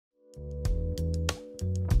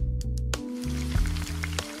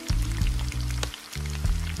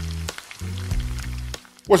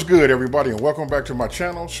What's good, everybody, and welcome back to my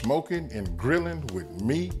channel, Smoking and Grilling with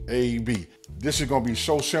me, AB. This is gonna be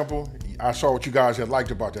so simple. I saw what you guys had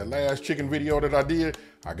liked about that last chicken video that I did.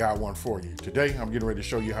 I got one for you. Today, I'm getting ready to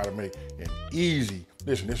show you how to make an easy,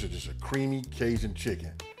 listen, this is just a creamy Cajun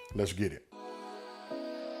chicken. Let's get it.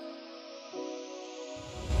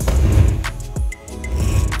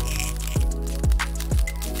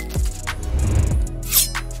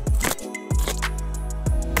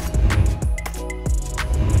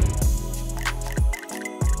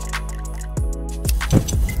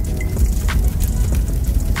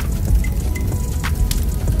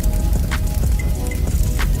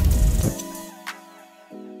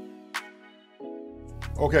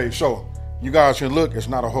 Okay, so you guys can look, it's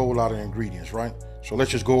not a whole lot of ingredients, right? So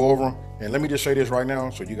let's just go over them. And let me just say this right now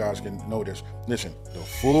so you guys can know this. Listen, the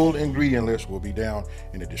full ingredient list will be down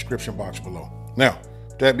in the description box below. Now,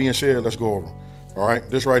 that being said, let's go over them. All right,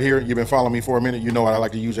 this right here, you've been following me for a minute. You know I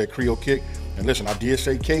like to use that Creole Kick. And listen, I did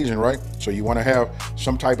say Cajun, right? So you want to have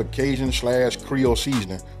some type of Cajun / Creole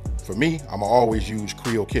seasoning. For me, I'm always use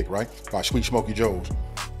Creole Kick, right? By Sweet Smoky Joe's.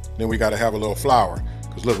 Then we got to have a little flour.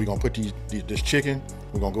 Because look, we're going to put this chicken,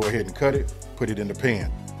 we're going to go ahead and cut it, put it in the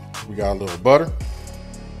pan. We got a little butter,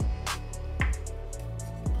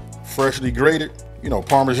 freshly grated,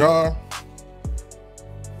 Parmesan,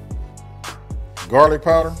 garlic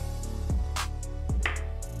powder.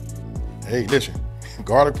 Hey, listen,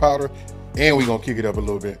 garlic powder, and we're going to kick it up a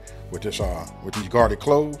little bit with this, with these garlic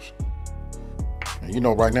cloves.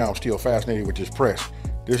 And right now I'm still fascinated with this press.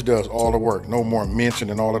 This does all the work. No more mincing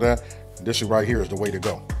and all of that. This is right here is the way to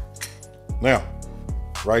go. Now,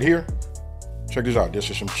 right here, check this out.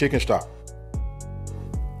 This is some chicken stock.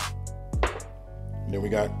 And then we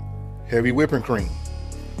got heavy whipping cream,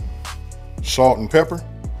 salt and pepper.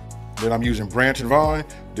 Then I'm using branch and vine.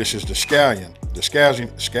 This is the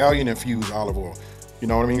scallion infused olive oil. You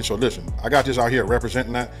know what I mean? So listen, I got this out here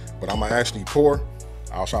representing that, but I'm gonna actually pour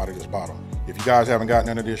outside of this bottle. If you guys haven't got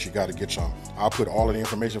none of this, you got to get some. I'll put all of the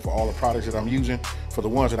information for all the products that I'm using for the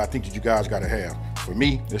ones that I think that you guys got to have. For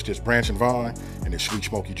me, it's just Branch and Vine and it's Sweet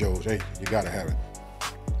Smoky Joe's. Hey, you got to have it.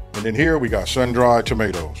 And then here we got sun-dried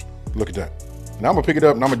tomatoes. Look at that. And I'm gonna pick it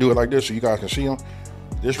up and I'm gonna do it like this so you guys can see them.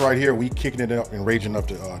 This right here, we kicking it up and raising up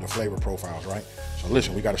the flavor profiles, right? So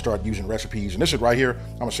listen, we got to start using recipes. And this is right here,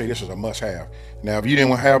 I'm gonna say this is a must-have. Now, if you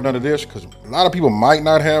didn't have none of this, because a lot of people might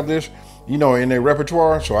not have this, in their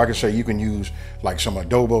repertoire, so I can say you can use like some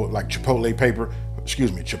adobo, like chipotle pepper,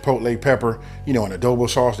 in adobo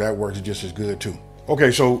sauce. That works just as good too. Okay,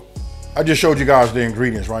 so I just showed you guys the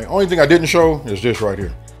ingredients, right? Only thing I didn't show is this right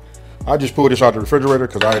here. I just pulled this out the refrigerator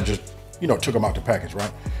because I just, took them out the package,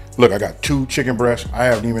 right? Look, I got 2 chicken breasts. I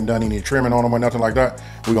haven't even done any trimming on them or nothing like that.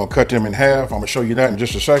 We're gonna cut them in half. I'm gonna show you that in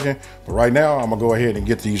just a second. But right now, I'm gonna go ahead and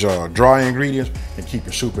get these dry ingredients and keep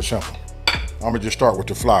it super simple. I'm gonna just start with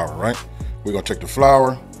the flour, right? We're gonna take the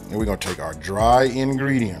flour and we're gonna take our dry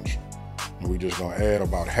ingredients. And we're just gonna add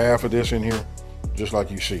about half of this in here, just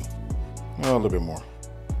like you see. A little bit more.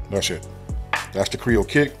 That's it. That's the Creole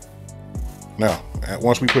Kick. Now,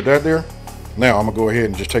 once we put that there, now I'm gonna go ahead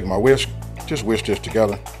and just take my whisk, just whisk this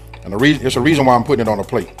together. And it's a reason why I'm putting it on a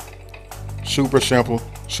plate. Super simple,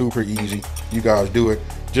 super easy. You guys do it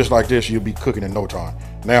just like this, you'll be cooking in no time.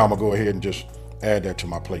 Now I'm gonna go ahead and just add that to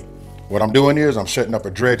my plate. What I'm doing is I'm setting up a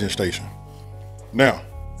dredging station. Now,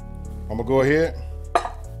 I'm gonna go ahead.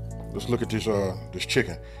 Let's look at this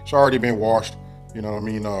chicken. It's already been washed, you know what I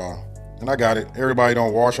mean? And I got it. Everybody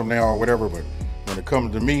don't wash them now or whatever, but when it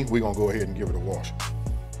comes to me, we're gonna go ahead and give it a wash.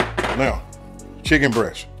 Now, chicken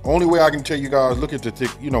breast. Only way I can tell you guys, look at the thick,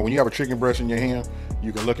 when you have a chicken breast in your hand,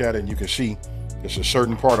 you can look at it and you can see there's a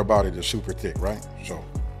certain part about it that's super thick, right? So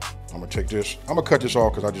I'm gonna take this, I'm gonna cut this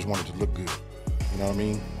off because I just want it to look good. You know what I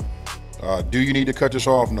mean? Do you need to cut this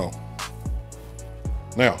off? No.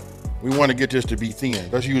 Now, we want to get this to be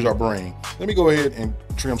thin. Let's use our brain. Let me go ahead and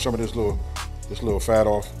trim some of this little fat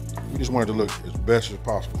off. We just want it to look as best as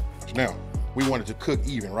possible. So now, we want it to cook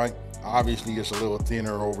even, right? Obviously, it's a little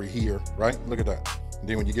thinner over here, right? Look at that. And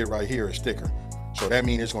then when you get right here, it's thicker. So that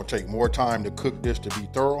means it's going to take more time to cook this to be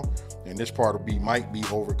thorough, and this part might be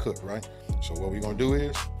overcooked, right? So what we're going to do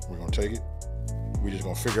is, we're going to take it. We're just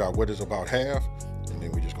going to figure out what is about half, and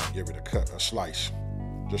then we're just going to give it a slice,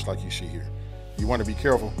 just like you see here. You want to be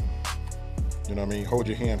careful, you know what I mean? Hold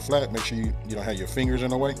your hand flat, make sure you don't have your fingers in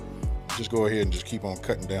the way. Just go ahead and just keep on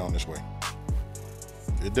cutting down this way.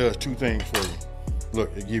 It does 2 things for you.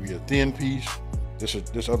 Look, it gives you a thin piece.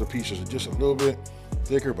 This other piece is just a little bit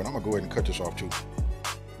thicker, but I'm gonna go ahead and cut this off too.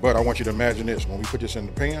 But I want you to imagine this, when we put this in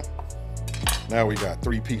the pan, now we got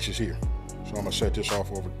 3 pieces here. So I'm gonna set this off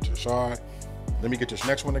over to the side. Let me get this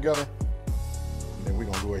next one together, and then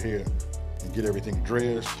we're gonna go ahead and get everything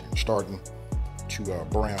dredged and starting to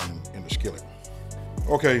brown in the skillet.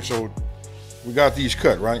 Okay, so we got these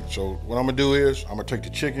cut, right? So what I'm gonna do is I'm gonna take the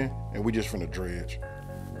chicken and we just finna dredge.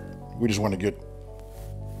 We just wanna get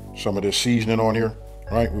some of this seasoning on here,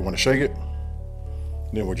 right? We wanna shake it,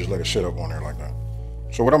 then we'll just let it sit up on there like that.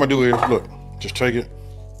 So what I'm gonna do is, look, just take it,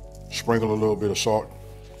 sprinkle a little bit of salt,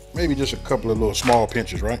 maybe just a couple of little small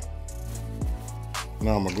pinches, right?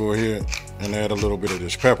 Now I'm gonna go ahead and add a little bit of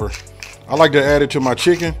this pepper. I like to add it to my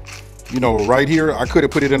chicken, you know, right here. I could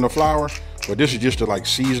have put it in the flour, but this is just to like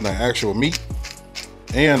season the actual meat.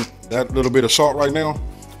 And that little bit of salt right now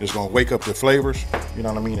is gonna wake up the flavors, you know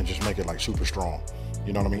what I mean, and just make it like super strong.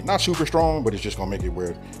 You know what I mean? Not super strong, but it's just gonna make it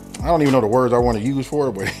where, I don't even know the words I wanna use for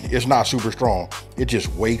it, but it's not super strong. It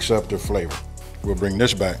just wakes up the flavor. We'll bring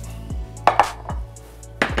this back.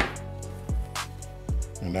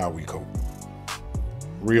 And now we coat.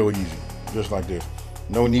 Real easy, just like this.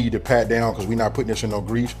 No need to pat down because we're not putting this in no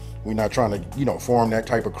grease. We're not trying to, you know, form that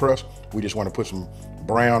type of crust. We just want to put some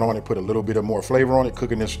brown on it, put a little bit of more flavor on it,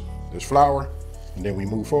 cooking this flour, and then we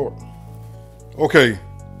move forward. Okay,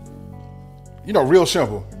 you know, real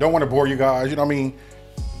simple. Don't want to bore you guys, you know what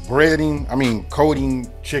I mean?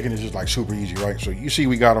 Coating chicken is just like super easy, right? So you see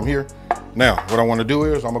we got them here. Now, what I want to do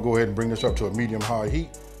is I'm gonna go ahead and bring this up to a medium-high heat.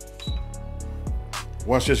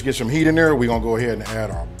 Once this gets some heat in there, we're gonna go ahead and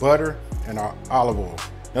add our butter and our olive oil.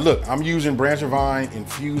 Now look, I'm using Branch and Vine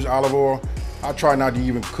infused olive oil. I try not to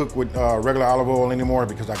even cook with regular olive oil anymore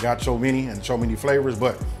because I got so many and so many flavors,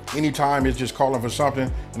 but anytime it's just calling for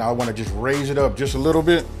something and I wanna just raise it up just a little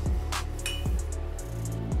bit,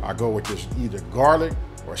 I go with this either garlic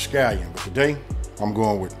or scallion, but today I'm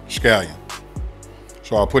going with scallion.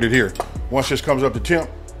 So I'll put it here. Once this comes up to temp,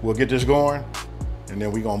 we'll get this going and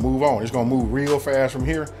then we're gonna move on. It's gonna move real fast from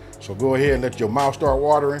here. So go ahead and let your mouth start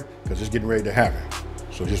watering because it's getting ready to happen.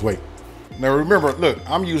 So just wait. Now remember, look,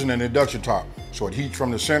 I'm using an induction top. So it heats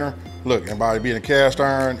from the center. Look, and by being a cast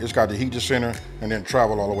iron, it's got to heat the center and then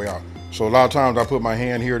travel all the way out. So a lot of times I put my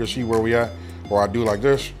hand here to see where we at, or I do like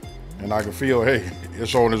this, and I can feel, hey,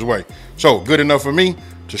 it's on its way. So good enough for me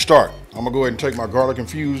to start. I'm gonna go ahead and take my my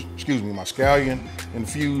scallion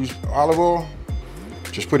infused olive oil.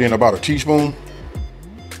 Just put in about a teaspoon.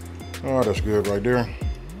 Oh, that's good right there.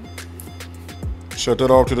 Set that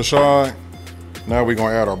off to the side. Now we're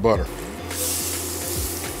gonna add our butter.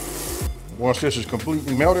 Once this is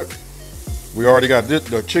completely melted, we already got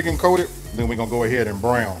the chicken coated, then we're gonna go ahead and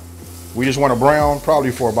brown. We just wanna brown probably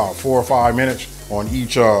for about 4 or 5 minutes on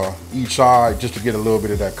each side just to get a little bit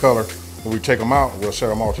of that color. When we take them out, we'll set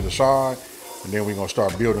them all to the side, and then we're gonna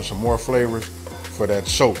start building some more flavors for that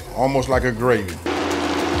soap, almost like a gravy.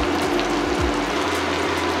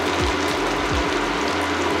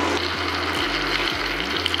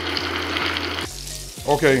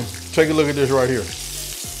 Okay, take a look at this right here.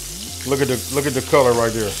 Look at the color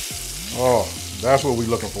right there. Oh, that's what we're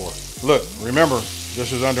looking for. Look, remember,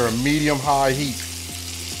 this is under a medium-high heat.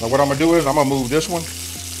 Now what I'm gonna do is I'm gonna move this one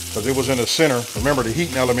because it was in the center. Remember, the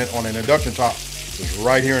heating element on an induction top is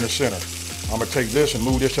right here in the center. I'm gonna take this and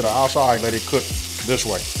move this to the outside and let it cook this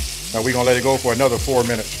way. Now we're gonna let it go for another 4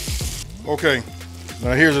 minutes. Okay,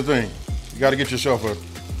 now here's the thing. You gotta get yourself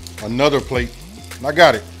another plate. And I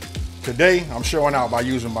got it. Today, I'm showing out by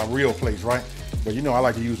using my real plates, right? But you know I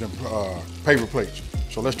like to use them paper plates.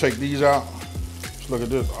 So let's take these out. Let's look at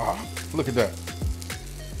this. Ah, look at that.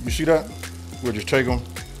 You see that? We'll just take them.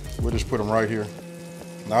 We'll just put them right here.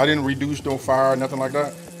 Now I didn't reduce no fire, nothing like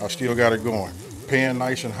that. I still got it going. Pan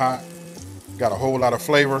nice and hot. Got a whole lot of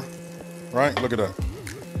flavor, right? Look at that.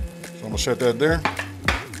 So I'm gonna set that there.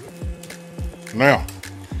 Now,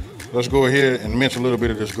 let's go ahead and mince a little bit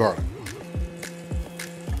of this garlic.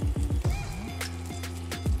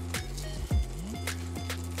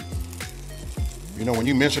 You know, when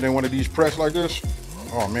you mince it in one of these press like this,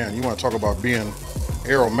 oh man, you want to talk about being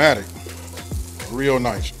aromatic. Real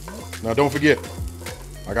nice. Now don't forget,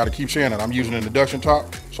 I got to keep saying it, I'm using an induction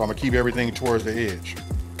top, so I'm going to keep everything towards the edge,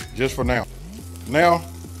 just for now. Now,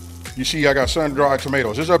 you see I got sun-dried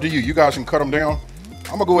tomatoes. It's up to you. You guys can cut them down.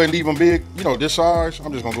 I'm going to go ahead and leave them big, you know, this size.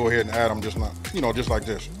 I'm just going to go ahead and add them just like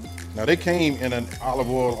this. Now they came in an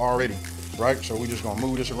olive oil already, right? So we're just going to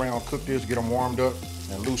move this around, cook this, get them warmed up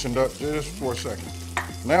and loosened up just for a second.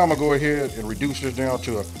 Now I'm gonna go ahead and reduce this down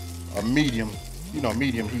to a medium,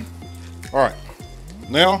 medium heat. All right,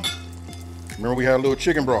 now, remember we had a little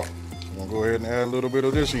chicken broth. I'm gonna go ahead and add a little bit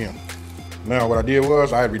of this in. Now what I did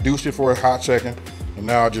was I had reduced it for a hot second, and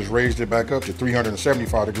now I just raised it back up to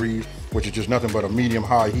 375 degrees, which is just nothing but a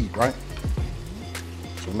medium-high heat, right?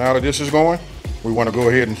 So now that this is going, we wanna go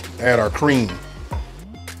ahead and add our cream.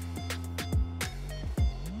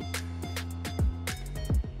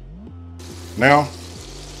 Now,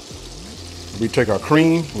 we take our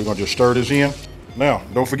cream, we're gonna just stir this in. Now,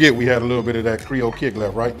 don't forget we had a little bit of that Creole Kick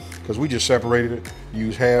left, right? Because we just separated it,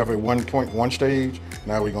 used half at one stage,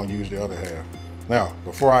 now we're gonna use the other half. Now,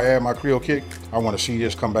 before I add my Creole Kick, I wanna see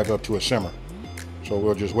this come back up to a simmer. So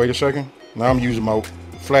we'll just wait a second. Now I'm using my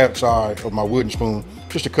flat side of my wooden spoon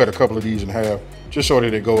just to cut a couple of these in half, just so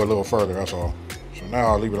that it go a little further, that's all. So now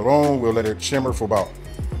I'll leave it alone, we'll let it simmer for about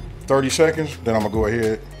 30 seconds, then I'm gonna go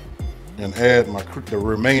ahead and add the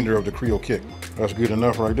remainder of the Creole Kick. That's good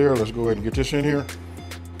enough right there. Let's go ahead and get this in here.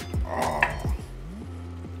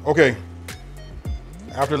 Okay.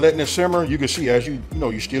 After letting it simmer, you can see as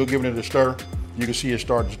you're still giving it a stir, you can see it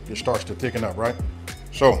starts to thicken up, right?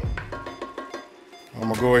 So I'm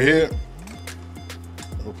gonna go ahead.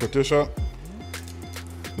 We'll put this up.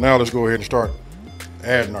 Now let's go ahead and start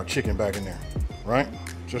adding our chicken back in there, right?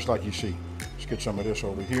 Just like you see. Let's get some of this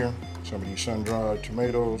over here. Some of these sun-dried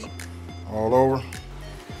tomatoes all over.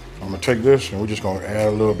 I'm gonna take this and we're just gonna add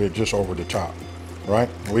a little bit just over the top, right?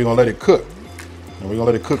 And we're gonna let it cook. And we're gonna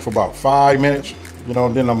let it cook for about 5 minutes, and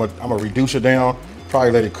then I'm gonna reduce it down,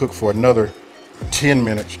 probably let it cook for another 10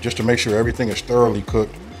 minutes just to make sure everything is thoroughly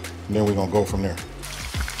cooked, and then we're gonna go from there.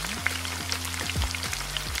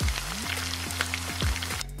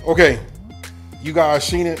 Okay, you guys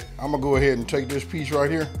seen it. I'm gonna go ahead and take this piece right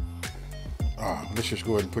here. Let's just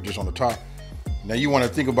go ahead and put this on the top. Now you want to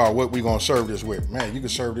think about what we're gonna serve this with. Man, you can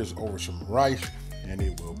serve this over some rice and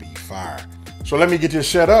it will be fire. So let me get this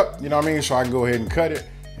set up, you know what I mean? So I can go ahead and cut it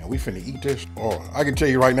and we finna eat this. Oh, I can tell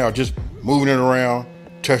you right now, just moving it around,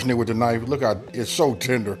 touching it with the knife, look how it's so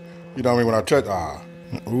tender. You know what I mean? When I touch,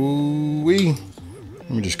 ooh-wee. Let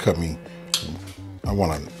me just cut me. I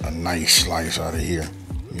want a nice slice out of here.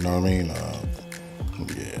 You know what I mean?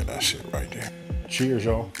 Yeah, that's it right there. Cheers,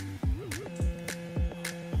 y'all.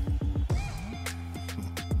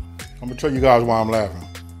 I'm gonna tell you guys why I'm laughing.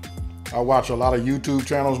 I watch a lot of YouTube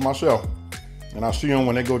channels myself, and I see them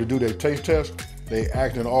when they go to do their taste test, they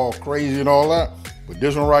acting all crazy and all that. But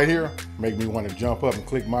this one right here make me want to jump up and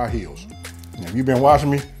click my heels. Now, if you've been watching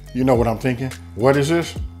me, you know what I'm thinking. What is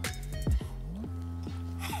this?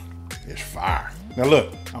 It's fire. Now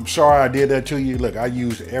look, I'm sorry I did that to you. Look, I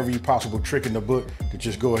used every possible trick in the book to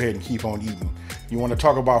just go ahead and keep on eating. You want to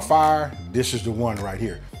talk about fire? This is the one right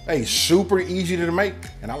here. Hey, super easy to make,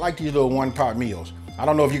 and I like these little one-pot meals. I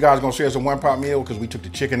don't know if you guys are gonna say it's a one-pot meal because we took the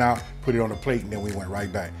chicken out, put it on the plate, and then we went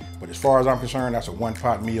right back. But as far as I'm concerned, that's a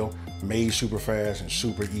one-pot meal, made super fast and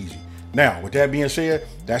super easy. Now, with that being said,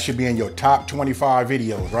 that should be in your top 25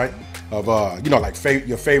 videos, right? Of like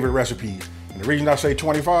your favorite recipes. And the reason I say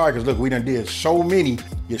 25, because look, we done did so many,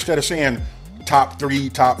 instead of saying top 3,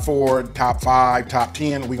 top 4, top 5, top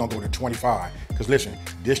 10, we're gonna go to 25. Because listen,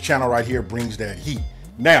 this channel right here brings that heat.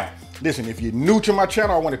 Now, listen, if you're new to my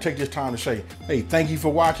channel, I want to take this time to say, hey, thank you for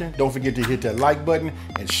watching. Don't forget to hit that like button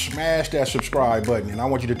and smash that subscribe button. And I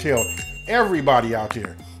want you to tell everybody out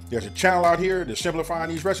there, there's a channel out here that's simplifying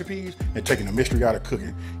these recipes and taking the mystery out of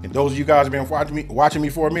cooking. And those of you guys who have been watching me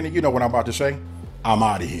for a minute, you know what I'm about to say. I'm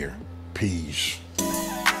out of here. Peace.